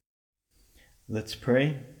Let's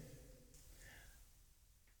pray.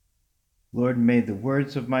 Lord, may the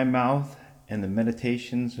words of my mouth and the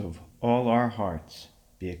meditations of all our hearts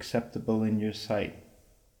be acceptable in your sight,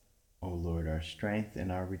 O Lord, our strength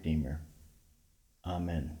and our Redeemer.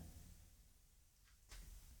 Amen.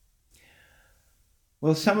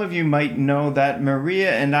 Well, some of you might know that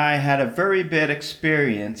Maria and I had a very bad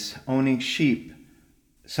experience owning sheep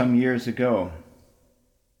some years ago.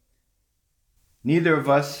 Neither of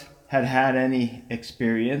us had had any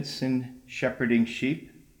experience in shepherding sheep.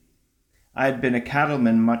 I had been a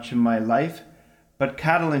cattleman much of my life, but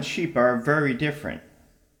cattle and sheep are very different.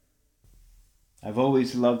 I've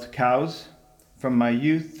always loved cows. From my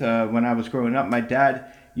youth, when I was growing up, my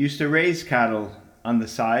dad used to raise cattle on the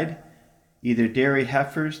side, either dairy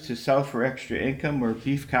heifers to sell for extra income or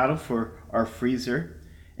beef cattle for our freezer.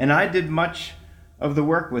 And I did much of the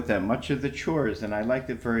work with them, much of the chores, and I liked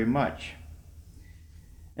it very much.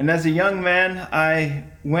 And as a young man, I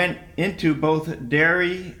went into both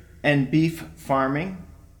dairy and beef farming.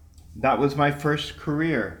 That was my first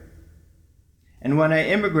career. And when I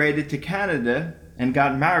immigrated to Canada and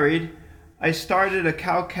got married, I started a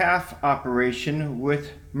cow-calf operation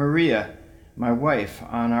with Maria, my wife,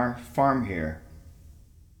 on our farm here.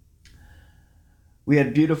 We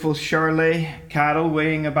had beautiful Charolais cattle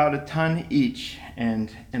weighing about a ton each and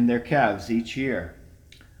their calves each year.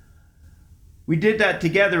 We did that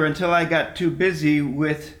together until I got too busy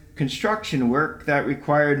with construction work that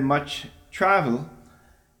required much travel,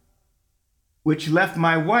 which left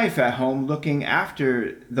my wife at home looking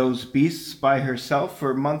after those beasts by herself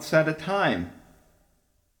for months at a time,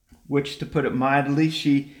 which, to put it mildly,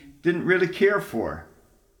 she didn't really care for,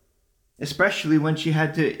 especially when she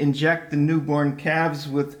had to inject the newborn calves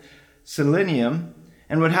with selenium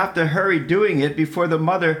and would have to hurry doing it before the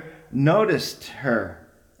mother noticed her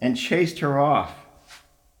and chased her off.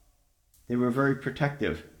 They were very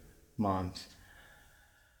protective moms.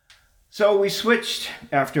 So we switched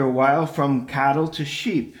after a while from cattle to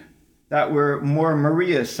sheep that were more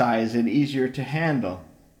Maria size and easier to handle.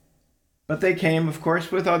 But they came, of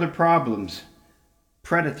course, with other problems,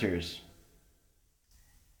 predators.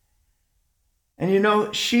 And you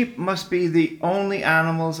know, sheep must be the only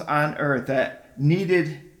animals on earth that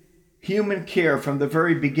needed human care from the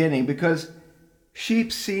very beginning, because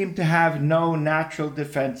sheep seem to have no natural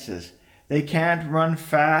defenses. They can't run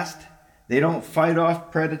fast, they don't fight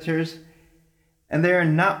off predators, and they're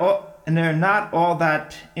not all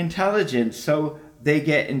that intelligent, so they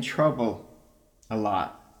get in trouble a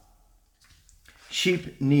lot.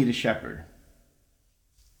 Sheep need a shepherd.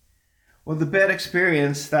 Well, the bad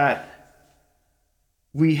experience that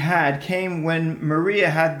we had came when Maria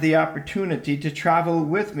had the opportunity to travel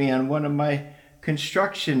with me on one of my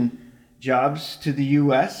construction jobs to the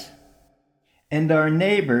U.S., and our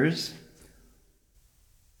neighbors,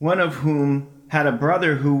 one of whom had a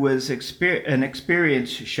brother who was an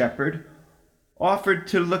experienced shepherd, offered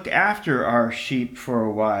to look after our sheep for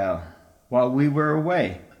a while we were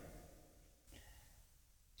away.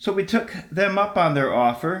 So we took them up on their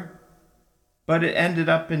offer, but it ended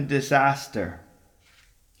up in disaster.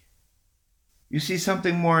 You see,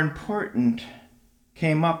 something more important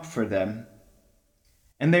came up for them,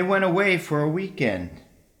 and they went away for a weekend.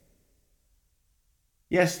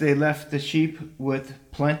 Yes, they left the sheep with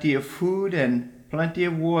plenty of food and plenty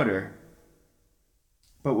of water,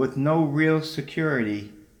 but with no real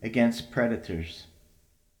security against predators.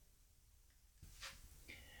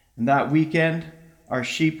 And that weekend, our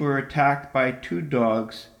sheep were attacked by 2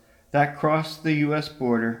 dogs that crossed the U.S.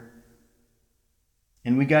 border,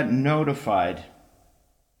 and we got notified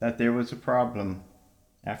that there was a problem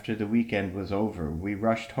after the weekend was over. We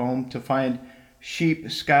rushed home to find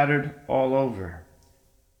sheep scattered all over,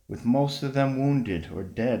 with most of them wounded or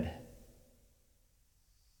dead.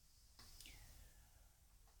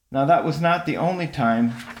 Now, that was not the only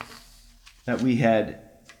time that we had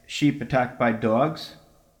sheep attacked by dogs.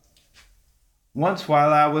 Once,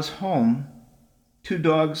 while I was home, 2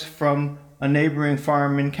 dogs from a neighboring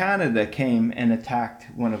farm in Canada came and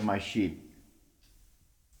attacked one of my sheep.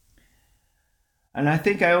 And I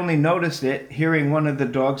think I only noticed it hearing one of the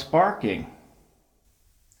dogs barking.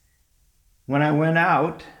 When I went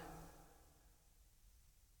out,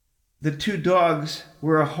 the 2 dogs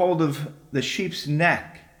were a hold of the sheep's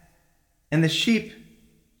neck, and the sheep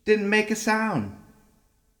didn't make a sound.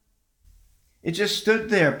 It just stood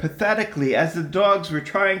there pathetically as the dogs were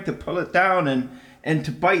trying to pull it down and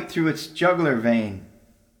to bite through its jugular vein.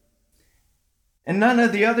 And none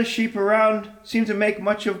of the other sheep around seemed to make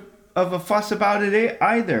much of a fuss about it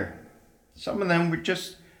either. Some of them were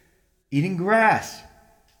just eating grass.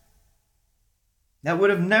 That would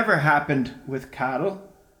have never happened with cattle.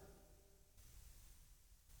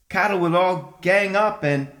 Cattle would all gang up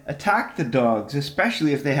and attack the dogs,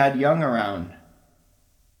 especially if they had young around.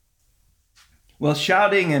 While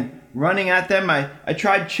shouting and running at them, I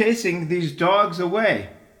tried chasing these dogs away.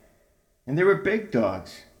 And they were big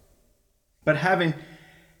dogs. But having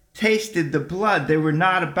tasted the blood, they were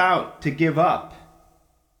not about to give up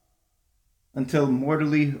until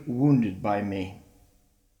mortally wounded by me.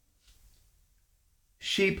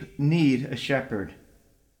 Sheep need a shepherd.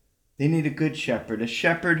 They need a good shepherd, a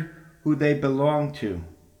shepherd who they belong to,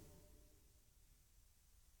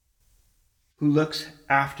 who looks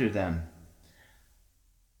after them.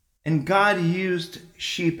 And God used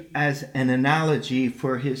sheep as an analogy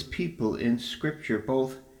for his people in Scripture,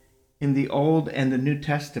 both in the Old and the New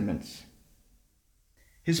Testaments.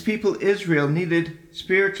 His people Israel needed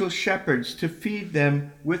spiritual shepherds to feed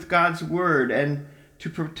them with God's word and to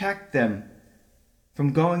protect them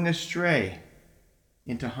from going astray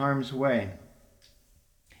into harm's way.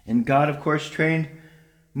 And God, of course, trained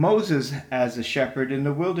Moses as a shepherd in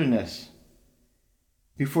the wilderness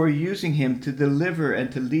before using him to deliver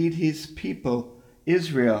and to lead his people,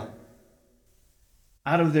 Israel,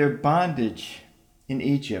 out of their bondage in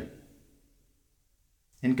Egypt.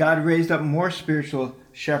 And God raised up more spiritual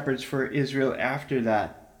shepherds for Israel after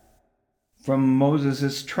that, from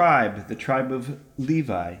Moses' tribe, the tribe of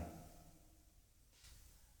Levi.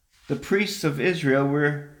 The priests of Israel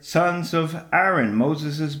were sons of Aaron,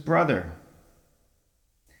 Moses' brother.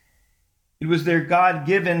 It was their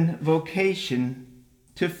God-given vocation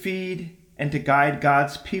to feed and to guide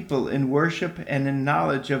God's people in worship and in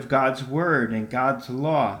knowledge of God's word and God's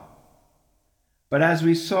law. But as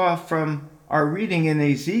we saw from our reading in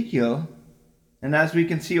Ezekiel, and as we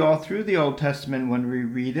can see all through the Old Testament when we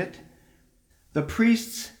read it, the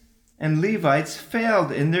priests and Levites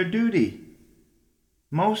failed in their duty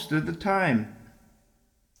most of the time.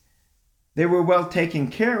 They were well taken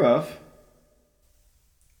care of,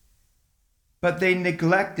 but they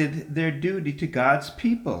neglected their duty to God's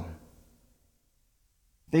people.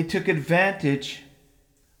 They took advantage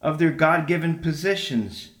of their God-given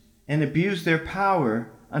positions and abused their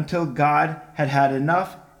power until God had had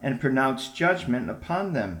enough and pronounced judgment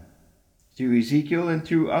upon them through Ezekiel and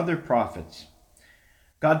through other prophets.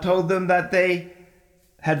 God told them that they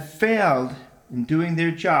had failed in doing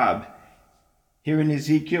their job. Here in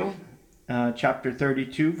Ezekiel chapter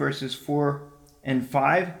 32, verses 4 and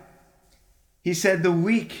 5, he said, "The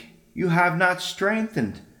weak you have not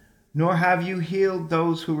strengthened, nor have you healed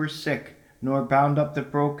those who were sick, nor bound up the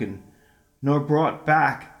broken, nor brought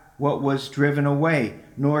back what was driven away,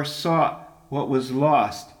 nor sought what was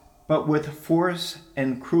lost, but with force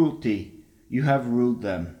and cruelty you have ruled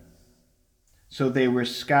them. So they were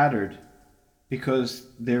scattered, because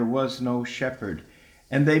there was no shepherd,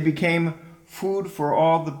 and they became food for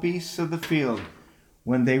all the beasts of the field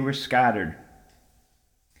when they were scattered."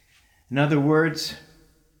 In other words,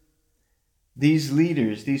 these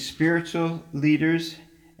leaders, these spiritual leaders,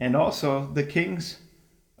 and also the kings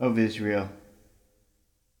of Israel,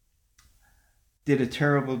 did a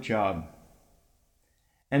terrible job.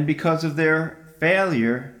 And because of their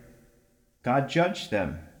failure, God judged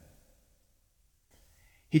them.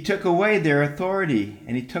 He took away their authority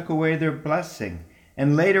and he took away their blessing.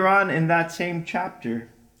 And later on in that same chapter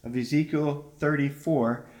of Ezekiel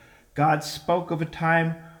 34, God spoke of a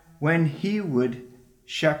time when he would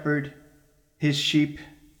shepherd his sheep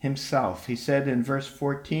himself. He said in verse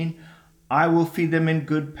 14, "I will feed them in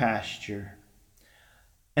good pasture,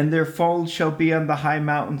 and their fold shall be on the high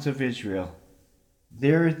mountains of Israel.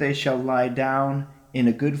 There they shall lie down in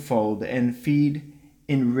a good fold and feed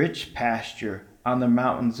in rich pasture on the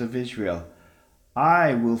mountains of Israel.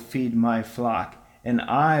 I will feed my flock, and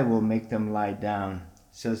I will make them lie down,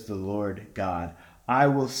 says the Lord God. I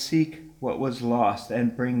will seek what was lost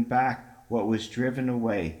and bring back what was driven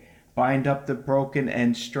away, bind up the broken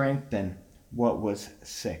and strengthen what was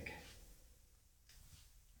sick."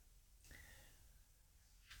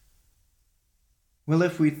 Well,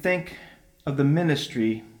 if we think of the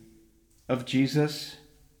ministry of Jesus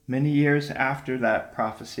many years after that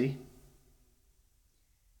prophecy,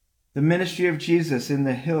 the ministry of Jesus in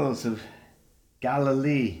the hills of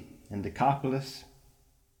Galilee and Decapolis,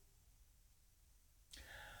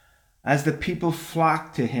 as the people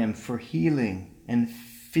flocked to him for healing and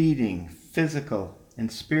feeding, physical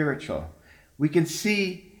and spiritual, we can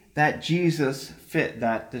see that Jesus fit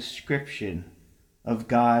that description of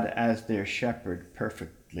God as their shepherd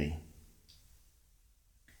perfectly.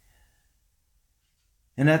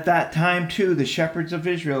 And at that time too, the shepherds of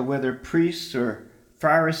Israel, whether priests or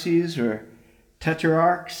Pharisees or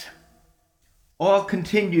tetrarchs, all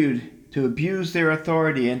continued to abuse their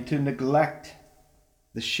authority and to neglect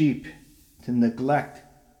the sheep, to neglect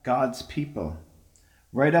God's people,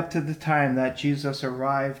 right up to the time that Jesus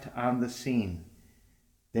arrived on the scene.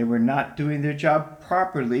 They were not doing their job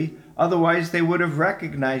properly, otherwise they would have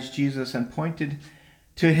recognized Jesus and pointed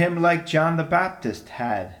to him like John the Baptist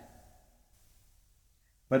had.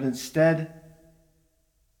 But instead,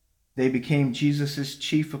 they became Jesus'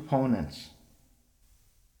 chief opponents.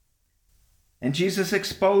 And Jesus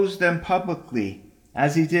exposed them publicly,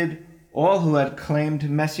 as he did all who had claimed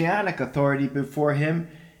messianic authority before him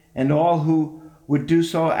and all who would do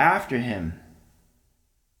so after him.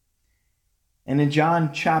 And in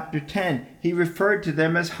John chapter 10, he referred to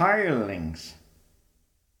them as hirelings,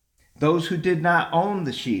 those who did not own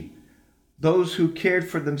the sheep, those who cared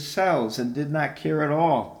for themselves and did not care at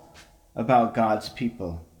all about God's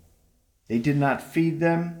people. They did not feed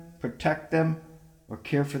them, protect them, or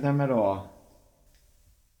care for them at all.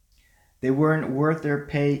 They weren't worth their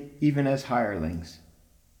pay even as hirelings.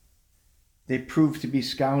 They proved to be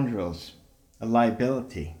scoundrels, a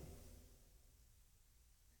liability.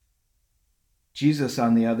 Jesus,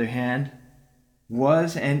 on the other hand,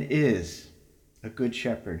 was and is a good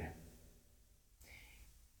shepherd.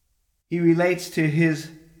 He relates to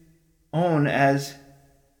his own as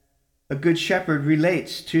a good shepherd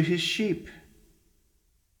relates to his sheep.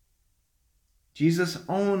 Jesus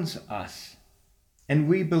owns us, and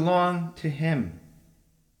we belong to him.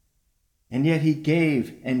 And yet he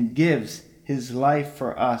gave and gives his life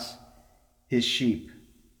for us, his sheep.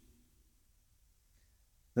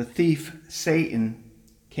 The thief, Satan,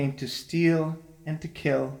 came to steal and to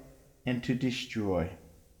kill and to destroy.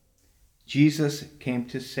 Jesus came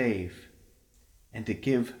to save and to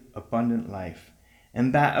give abundant life.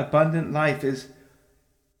 And that abundant life is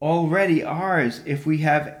already ours if we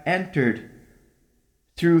have entered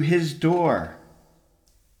through his door,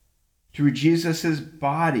 through Jesus'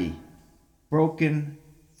 body broken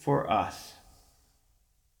for us,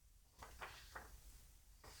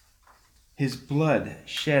 his blood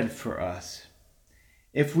shed for us.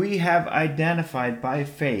 If we have identified by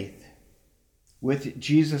faith with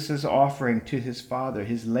Jesus' offering to his Father,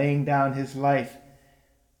 his laying down his life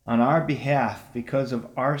on our behalf because of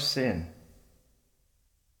our sin,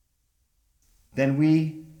 then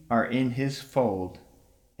we are in his fold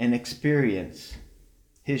and experience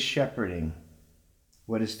his shepherding,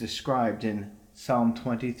 what is described in Psalm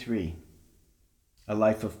 23, a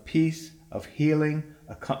life of peace, of healing,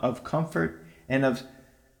 of comfort, and of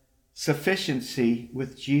sufficiency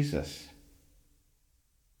with Jesus.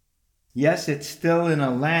 Yes, it's still in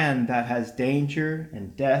a land that has danger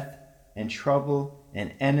and death and trouble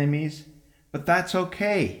and enemies, but that's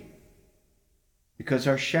okay because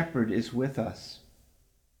our shepherd is with us.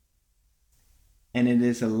 And it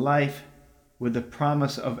is a life with the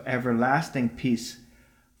promise of everlasting peace,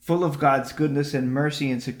 full of God's goodness and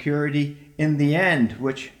mercy and security in the end,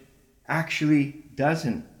 which actually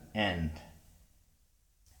doesn't end.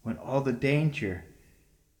 When all the danger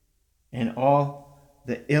and all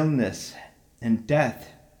the illness and death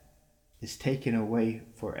is taken away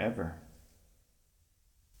forever.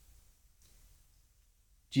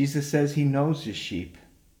 Jesus says he knows his sheep,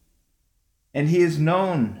 and he is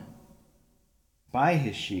known by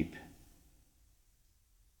his sheep.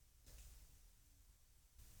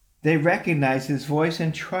 They recognize his voice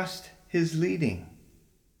and trust his leading.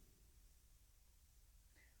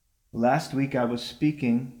 Last week I was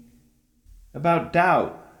speaking about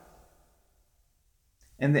doubt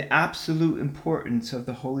and the absolute importance of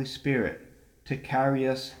the Holy Spirit to carry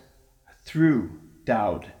us through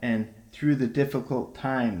doubt and through the difficult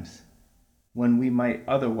times when we might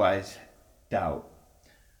otherwise doubt.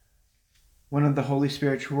 One of the Holy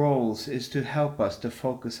Spirit's roles is to help us to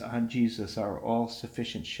focus on Jesus, our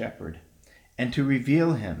all-sufficient shepherd, and to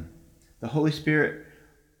reveal him. The Holy Spirit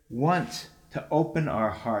wants to open our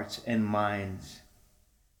hearts and minds,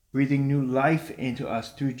 breathing new life into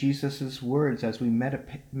us through Jesus' words as we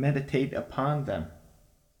meditate upon them.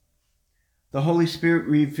 The Holy Spirit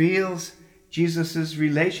reveals Jesus'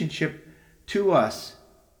 relationship to us,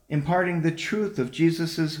 imparting the truth of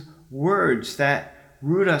Jesus' words that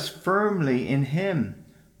root us firmly in him,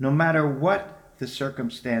 no matter what the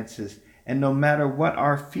circumstances and no matter what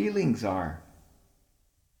our feelings are.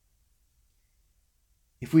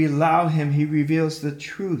 If we allow him, he reveals the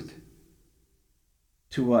truth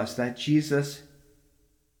to us that Jesus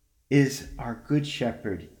is our good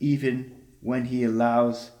shepherd, even when he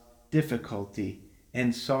allows difficulty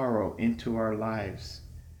and sorrow into our lives.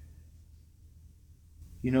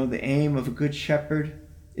 You know, the aim of a good shepherd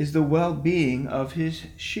is the well-being of his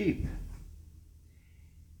sheep.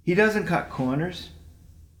 He doesn't cut corners.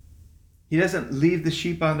 He doesn't leave the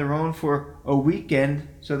sheep on their own for a weekend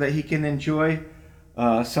so that he can enjoy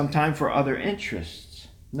some time for other interests.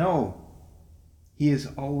 No, he is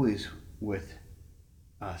always with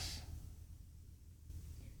us.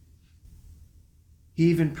 He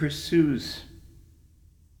even pursues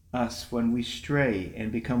us when we stray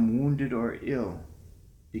and become wounded or ill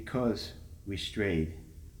because we strayed.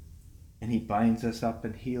 And he binds us up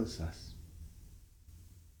and heals us.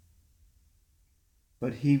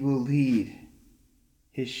 But he will lead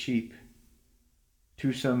his sheep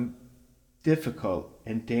through some difficult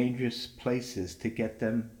and dangerous places to get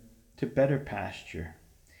them to better pasture.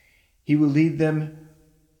 He will lead them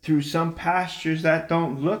through some pastures that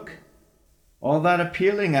don't look all that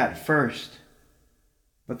appealing at first,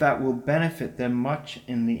 but that will benefit them much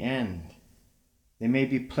in the end. They may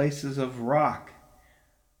be places of rock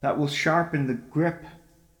that will sharpen the grip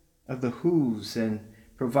of the hooves and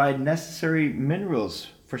provide necessary minerals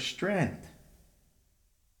for strength.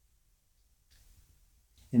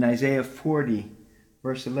 In Isaiah 40,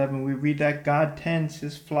 verse 11, we read that God tends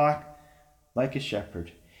his flock like a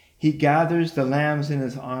shepherd. He gathers the lambs in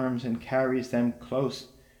his arms and carries them close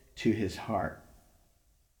to his heart.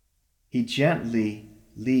 He gently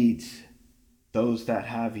leads those that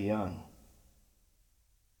have young.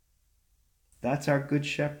 That's our good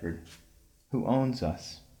shepherd who owns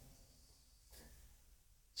us.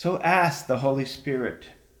 So ask the Holy Spirit,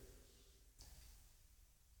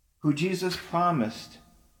 who Jesus promised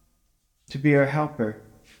to be our helper,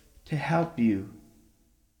 to help you,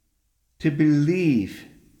 to believe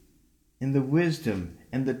in the wisdom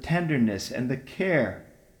and the tenderness and the care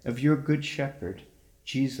of your good shepherd,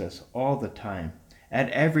 Jesus, all the time, at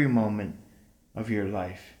every moment of your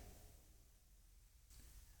life.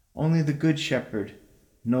 Only the good shepherd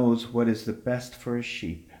knows what is the best for his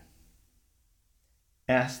sheep.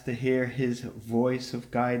 Ask to hear his voice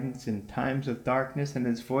of guidance in times of darkness and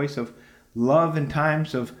his voice of love in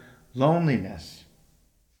times of loneliness.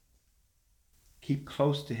 Keep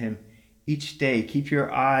close to him each day. Keep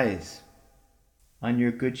your eyes on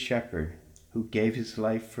your good shepherd who gave his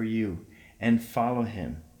life for you, and follow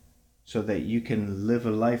him so that you can live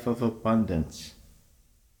a life of abundance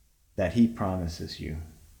that he promises you.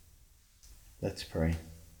 Let's pray.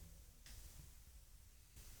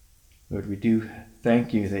 Lord, we do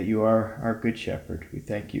thank you that you are our good shepherd. We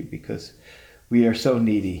thank you because we are so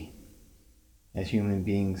needy as human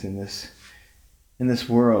beings in this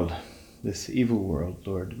world, this evil world,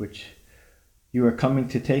 Lord, which you are coming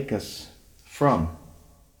to take us from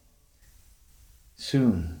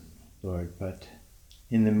soon, Lord. But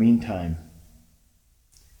in the meantime,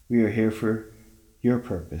 we are here for your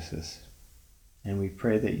purposes. And we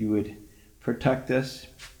pray that you would protect us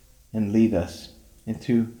and lead us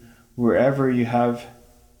into wherever you have,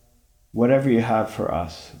 whatever you have for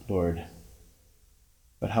us, Lord.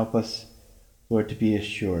 But help us, Lord, to be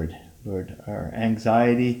assured. Lord, our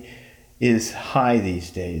anxiety is high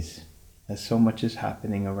these days as so much is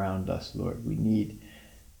happening around us, Lord. We need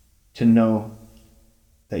to know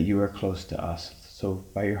that you are close to us. So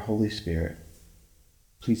by your Holy Spirit,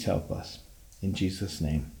 please help us. In Jesus'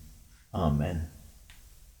 name, amen.